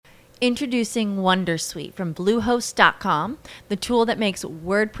Introducing Wondersuite from Bluehost.com, the tool that makes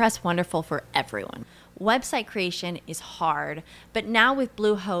WordPress wonderful for everyone. Website creation is hard, but now with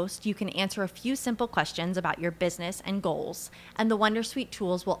Bluehost, you can answer a few simple questions about your business and goals, and the Wondersuite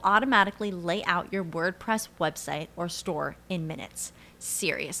tools will automatically lay out your WordPress website or store in minutes.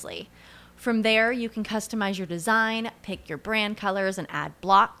 Seriously. From there, you can customize your design, pick your brand colors, and add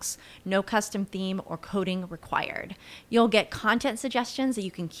blocks. No custom theme or coding required. You'll get content suggestions that you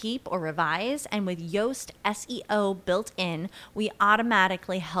can keep or revise, and with Yoast SEO built in, we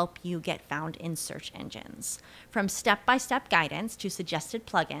automatically help you get found in search engines. From step-by-step guidance to suggested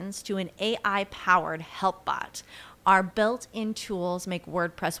plugins to an AI-powered help bot, our built-in tools make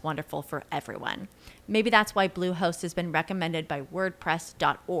WordPress wonderful for everyone. Maybe that's why Bluehost has been recommended by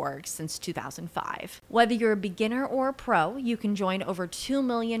WordPress.org since 2005. Whether you're a beginner or a pro, you can join over 2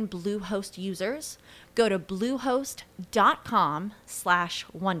 million Bluehost users. Go to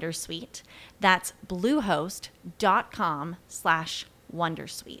bluehost.com/wondersuite. That's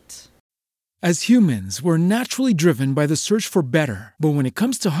bluehost.com/wondersuite. As humans, we're naturally driven by the search for better. But when it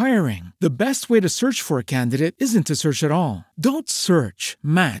comes to hiring, the best way to search for a candidate isn't to search at all. Don't search,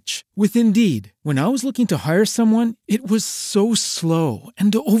 match with Indeed. When I was looking to hire someone, it was so slow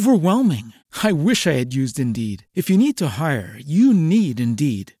and overwhelming. I wish I had used Indeed. If you need to hire, you need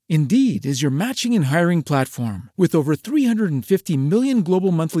Indeed. Indeed is your matching and hiring platform with over 350 million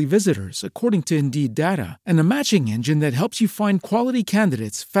global monthly visitors, according to Indeed data, and a matching engine that helps you find quality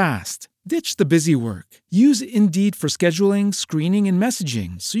candidates fast. Ditch the busy work. Use Indeed for scheduling, screening, and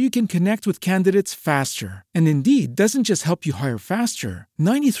messaging so you can connect with candidates faster. And Indeed doesn't just help you hire faster.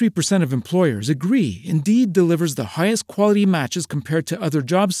 93% of employers agree Indeed delivers the highest quality matches compared to other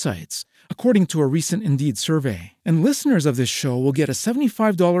job sites, according to a recent Indeed survey. And listeners of this show will get a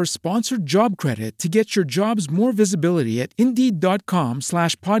 $75 sponsored job credit to get your jobs more visibility at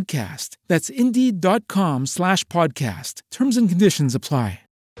Indeed.com/podcast. That's Indeed.com/podcast. Terms and conditions apply.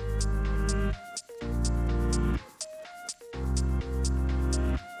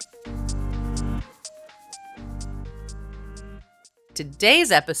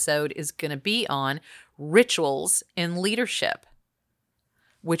 Today's episode is going to be on rituals in leadership,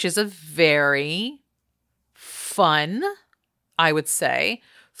 which is a very fun, I would say,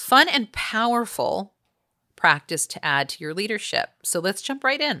 fun and powerful practice to add to your leadership. So let's jump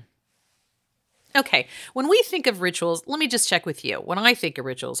right in. Okay, when we think of rituals, let me just check with you. When I think of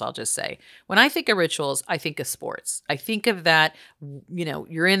rituals, I'll just say, when I think of rituals, I think of sports. I think of that,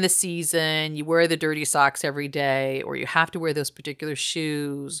 you're in the season, you wear the dirty socks every day, or you have to wear those particular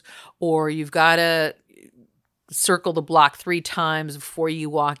shoes, or you've got to circle the block 3 times before you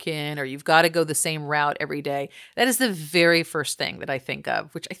walk in, or you've got to go the same route every day. That is the very first thing that I think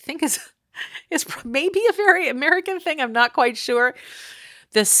of, which I think is maybe a very American thing. I'm not quite sure.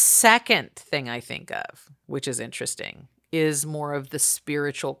 The second thing I think of, which is interesting, is more of the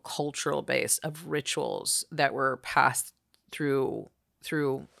spiritual, cultural base of rituals that were passed through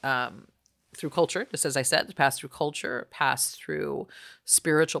culture. Just as I said, passed through culture, passed through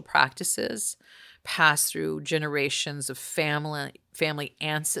spiritual practices, passed through generations of family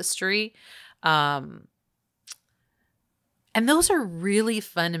ancestry, and those are really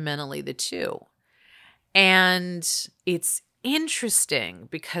fundamentally the two. And it's interesting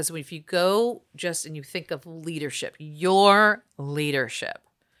because if you go just and you think of leadership, your leadership,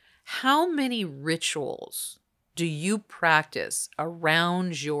 how many rituals do you practice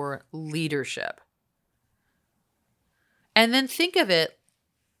around your leadership? And then think of it,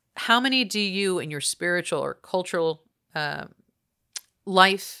 how many do you in your spiritual or cultural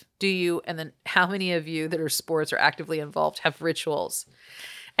life do you, and then how many of you that are sports or actively involved have rituals?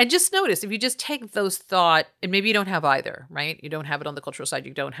 And just notice, if you just take those thought, and maybe you don't have either, right? You don't have it on the cultural side.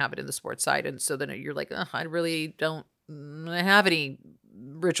 You don't have it in the sports side. And so then you're like, I really don't have any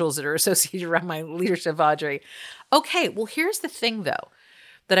rituals that are associated around my leadership, Audrey. Okay, well, here's the thing, though,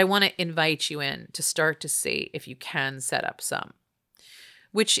 that I want to invite you in to start to see if you can set up some,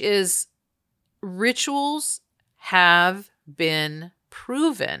 which is rituals have been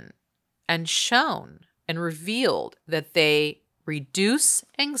proven and shown and revealed that they reduce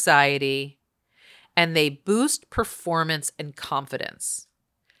anxiety, and they boost performance and confidence.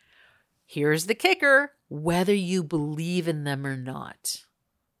 Here's the kicker, whether you believe in them or not.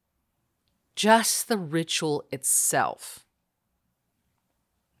 Just the ritual itself.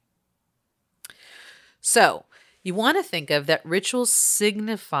 So, you want to think of that rituals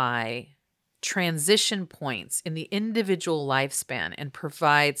signify transition points in the individual lifespan and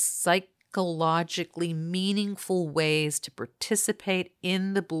provide psychologically meaningful ways to participate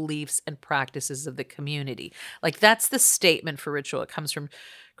in the beliefs and practices of the community. Like, that's the statement for ritual. It comes from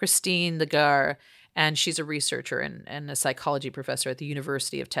Christine Lagar, and she's a researcher and a psychology professor at the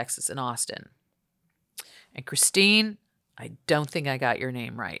University of Texas in Austin. And Christine, I don't think I got your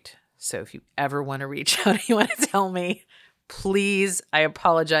name right. So if you ever want to reach out and you want to tell me, please, I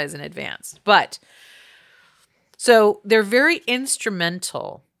apologize in advance. But so they're very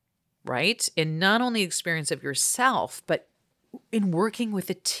instrumental, right, in not only experience of yourself, but in working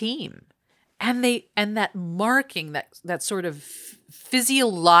with a team. And that marking, that sort of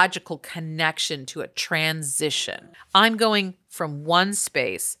physiological connection to a transition. I'm going from one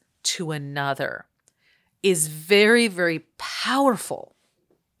space to another is very, very powerful.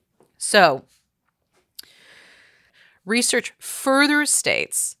 So, research further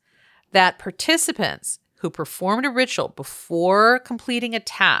states that participants who performed a ritual before completing a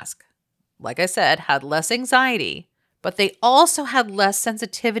task, like I said, had less anxiety, but they also had less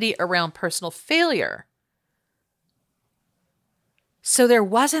sensitivity around personal failure. So there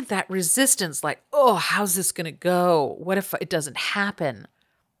wasn't that resistance like, oh, how's this going to go? What if it doesn't happen?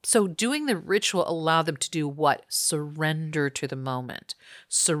 So doing the ritual allowed them to do what? Surrender to the moment.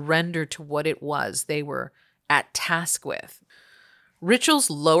 Surrender to what it was they were at task with. Rituals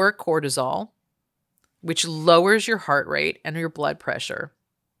lower cortisol, which lowers your heart rate and your blood pressure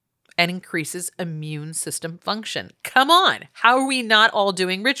and increases immune system function. Come on, how are we not all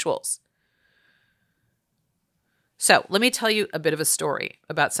doing rituals? So let me tell you a bit of a story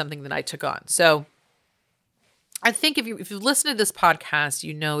about something that I took on. So I think if you've listened to this podcast,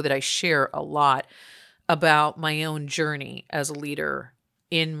 you know that I share a lot about my own journey as a leader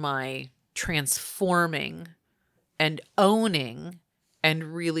in my transforming and owning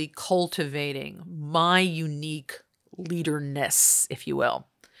and really cultivating my unique leaderness, if you will.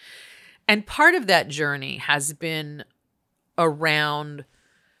 And part of that journey has been around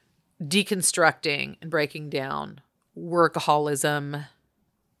deconstructing and breaking down workaholism,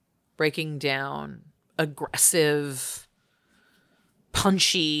 breaking down aggressive,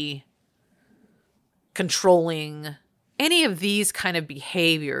 punchy, controlling, any of these kind of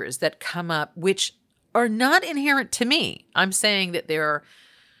behaviors that come up, which are not inherent to me. I'm saying that there are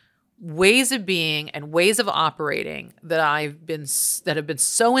ways of being and ways of operating that have been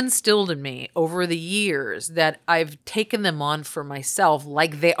so instilled in me over the years that I've taken them on for myself,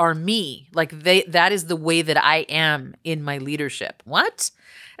 like they are me, that is the way that I am in my leadership. What?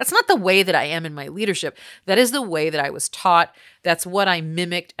 That's not the way that I am in my leadership. That is the way that I was taught. That's what I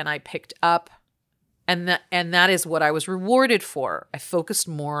mimicked and I picked up. And that is what I was rewarded for. I focused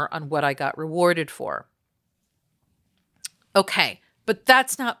more on what I got rewarded for. Okay, but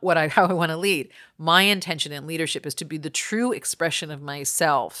that's not how I want to lead. My intention in leadership is to be the true expression of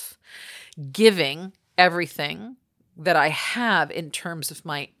myself, giving everything that I have in terms of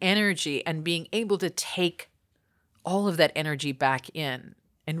my energy and being able to take all of that energy back in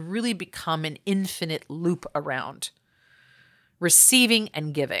and really become an infinite loop around receiving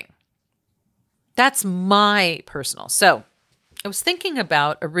and giving. That's my personal. So I was thinking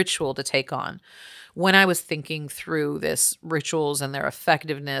about a ritual to take on when I was thinking through this rituals and their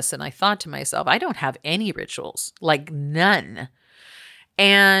effectiveness. And I thought to myself, I don't have any rituals, like none.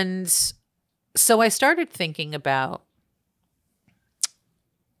 And so I started thinking about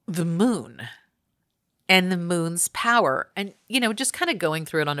the moon and the moon's power. And, just kind of going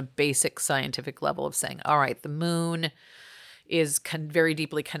through it on a basic scientific level of saying, all right, the moon is very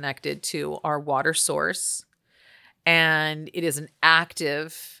deeply connected to our water source. And it is an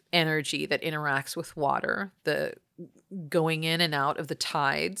active energy that interacts with water, the going in and out of the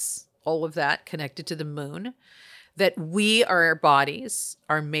tides, all of that connected to the moon, that our bodies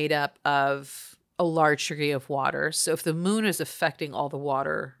are made up of a large degree of water. So if the moon is affecting all the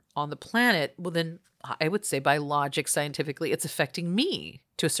water on the planet, well, then I would say by logic, scientifically, it's affecting me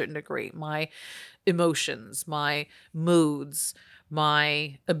to a certain degree, my emotions, my moods,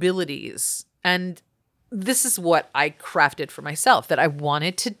 my abilities. And this is what I crafted for myself that I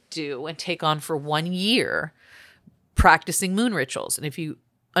wanted to do and take on for 1 year, practicing moon rituals. And if you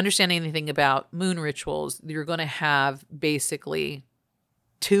understand anything about moon rituals, you're going to have basically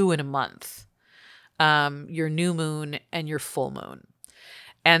 2 in a month, your new moon and your full moon.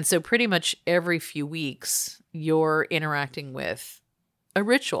 And so pretty much every few weeks, you're interacting with a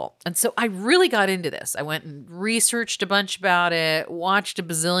ritual. And so I really got into this. I went and researched a bunch about it, watched a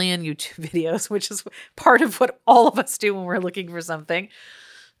bazillion YouTube videos, which is part of what all of us do when we're looking for something,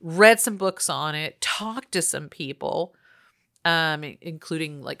 read some books on it, talked to some people,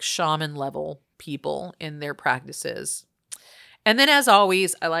 including like shaman level people in their practices. And then as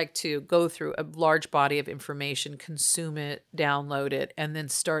always, I like to go through a large body of information, consume it, download it, and then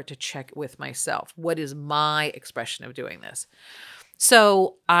start to check with myself. What is my expression of doing this?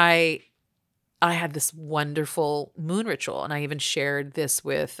 So I had this wonderful moon ritual, and I even shared this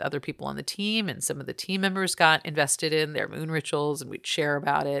with other people on the team, and some of the team members got invested in their moon rituals, and we'd share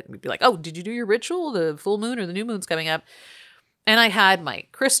about it, and we'd be like, "Oh, did you do your ritual? The full moon or the new moon's coming up." And I had my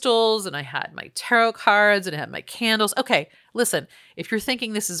crystals, and I had my tarot cards, and I had my candles. Okay, listen, if you're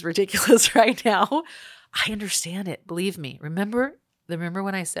thinking this is ridiculous right now, I understand it. Believe me. Remember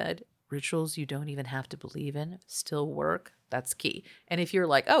when I said rituals you don't even have to believe in still work? That's key. And if you're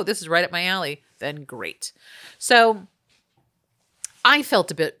like, oh, this is right up my alley, then great. So I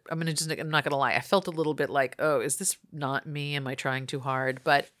felt a bit, I'm not going to lie. I felt a little bit like, oh, is this not me? Am I trying too hard?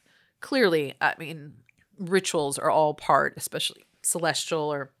 But clearly, I mean, rituals are all part, especially celestial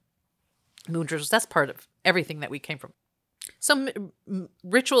or moon rituals. That's part of everything that we came from. So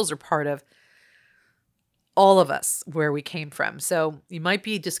rituals are part of all of us where we came from. So you might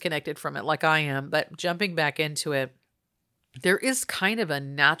be disconnected from it like I am, but jumping back into it, there is kind of a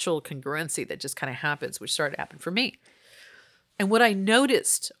natural congruency that just kind of happens, which started to happen for me. And what I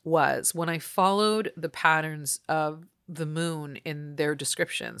noticed was when I followed the patterns of the moon in their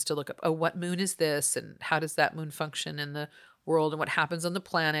descriptions to look up, oh, what moon is this? And how does that moon function in the world, and what happens on the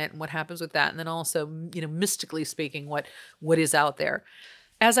planet, and what happens with that? And then also, mystically speaking, what is out there.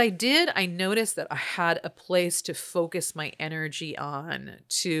 As I did, I noticed that I had a place to focus my energy on,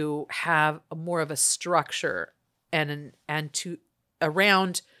 to have more of a structure and to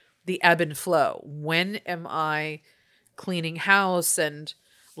around the ebb and flow. When am I cleaning house and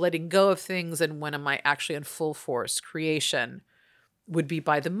letting go of things, and when am I actually in full force creation would be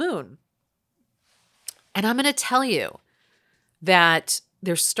by the moon. And I'm going to tell you that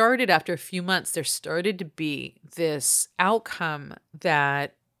after a few months, there started to be this outcome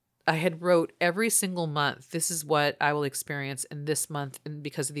that I had wrote every single month. This is what I will experience in this month, and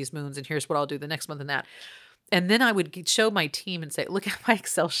because of these moons, and here's what I'll do the next month and that. And then I would show my team and say, look at my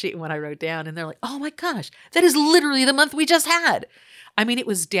Excel sheet and what I wrote down. And they're like, oh my gosh, that is literally the month we just had. I mean, it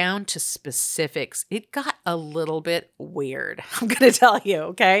was down to specifics. It got a little bit weird, I'm going to tell you,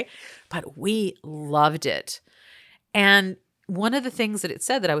 okay? But we loved it. And one of the things that it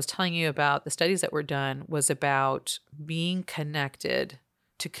said that I was telling you about, the studies that were done, was about being connected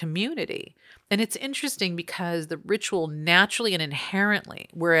to community. And it's interesting because the ritual naturally and inherently,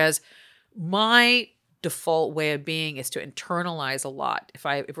 whereas my default way of being is to internalize a lot.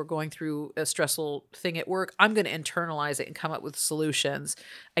 If we're going through a stressful thing at work, I'm going to internalize it and come up with solutions.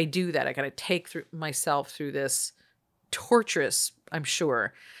 I do that. I got to take myself through this torturous, I'm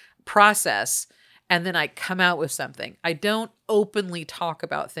sure, process, and then I come out with something. I don't openly talk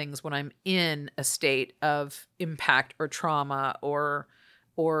about things when I'm in a state of impact or trauma or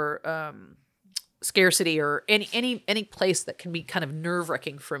scarcity or any place that can be kind of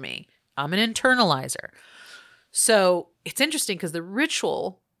nerve-wracking for me. I'm an internalizer. So it's interesting because the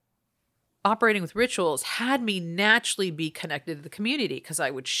ritual, operating with rituals, had me naturally be connected to the community because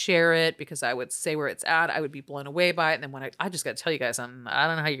I would share it, because I would say where it's at. I would be blown away by it. And then when I just got to tell you guys, I don't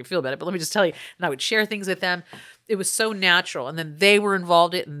know how you feel about it, but let me just tell you. And I would share things with them. It was so natural. And then they were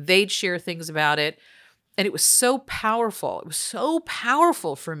involved in it and they'd share things about it. And it was so powerful. It was so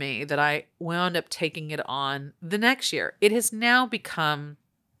powerful for me that I wound up taking it on the next year. It has now become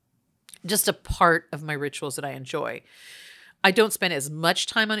just a part of my rituals that I enjoy. I don't spend as much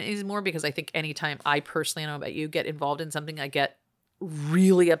time on it anymore because I think anytime I personally, I don't know about you, get involved in something, I get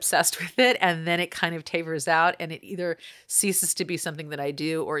really obsessed with it, and then it kind of tapers out and it either ceases to be something that I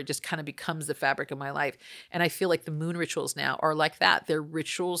do or it just kind of becomes the fabric of my life. And I feel like the moon rituals now are like that. They're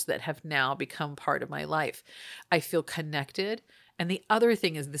rituals that have now become part of my life. I feel connected. And the other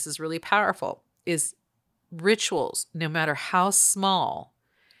thing is, this is really powerful, is rituals, no matter how small,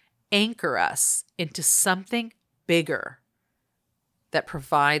 anchor us into something bigger that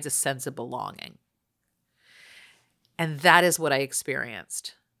provides a sense of belonging. And that is what I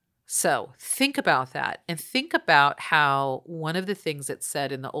experienced. So think about that, and think about how one of the things that's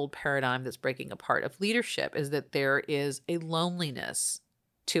said in the old paradigm that's breaking apart of leadership is that there is a loneliness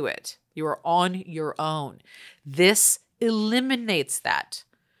to it. You are on your own. This eliminates that.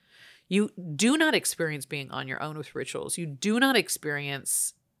 You do not experience being on your own with rituals. You do not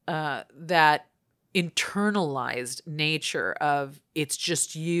experience that internalized nature of it's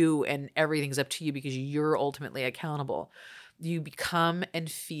just you and everything's up to you because you're ultimately accountable. You become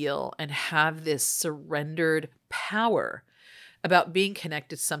and feel and have this surrendered power about being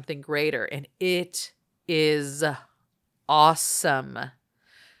connected to something greater, and it is awesome.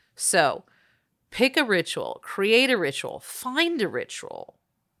 So pick a ritual, create a ritual, find a ritual,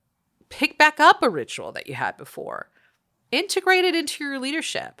 pick back up a ritual that you had before, integrate it into your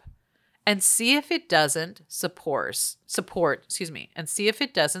leadership, and see if it doesn't support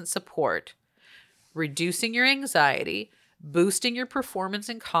reducing your anxiety, boosting your performance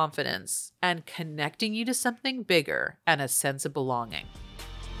and confidence, and connecting you to something bigger and a sense of belonging.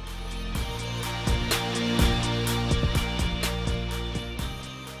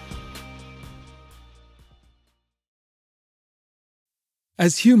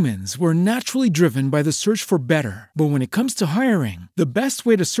 As humans, we're naturally driven by the search for better. But when it comes to hiring, the best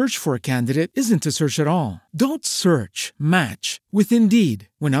way to search for a candidate isn't to search at all. Don't search, match with Indeed.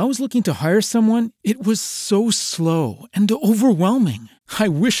 When I was looking to hire someone, it was so slow and overwhelming. I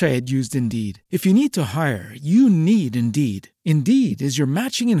wish I had used Indeed. If you need to hire, you need Indeed. Indeed is your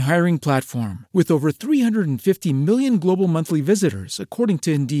matching and hiring platform with over 350 million global monthly visitors, according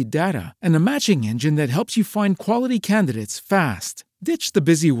to Indeed data, and a matching engine that helps you find quality candidates fast. Ditch the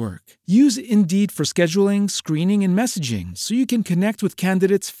busy work. Use Indeed for scheduling, screening, and messaging so you can connect with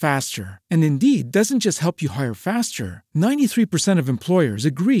candidates faster. And Indeed doesn't just help you hire faster. 93% of employers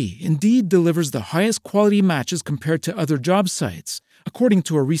agree Indeed delivers the highest quality matches compared to other job sites, according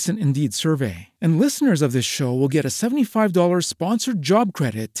to a recent Indeed survey. And listeners of this show will get a $75 sponsored job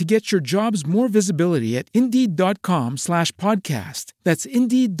credit to get your jobs more visibility at Indeed.com/podcast. That's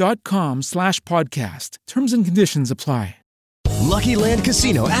Indeed.com/podcast. Terms and conditions apply. Lucky Land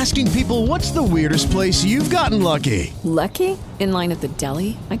Casino, asking people, what's the weirdest place you've gotten lucky? Lucky? In line at the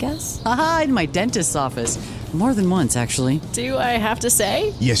deli, I guess? Aha, in my dentist's office. More than once, actually. Do I have to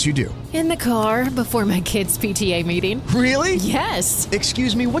say? Yes, you do. In the car before my kids' PTA meeting. Really? Yes.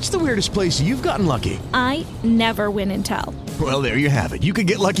 Excuse me, what's the weirdest place you've gotten lucky? I never win and tell. Well, there you have it. You can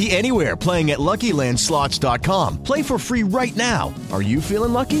get lucky anywhere, playing at LuckyLandSlots.com. Play for free right now. Are you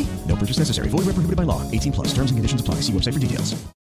feeling lucky? No purchase necessary. Void where prohibited by law. 18+. Terms and conditions apply. See website for details.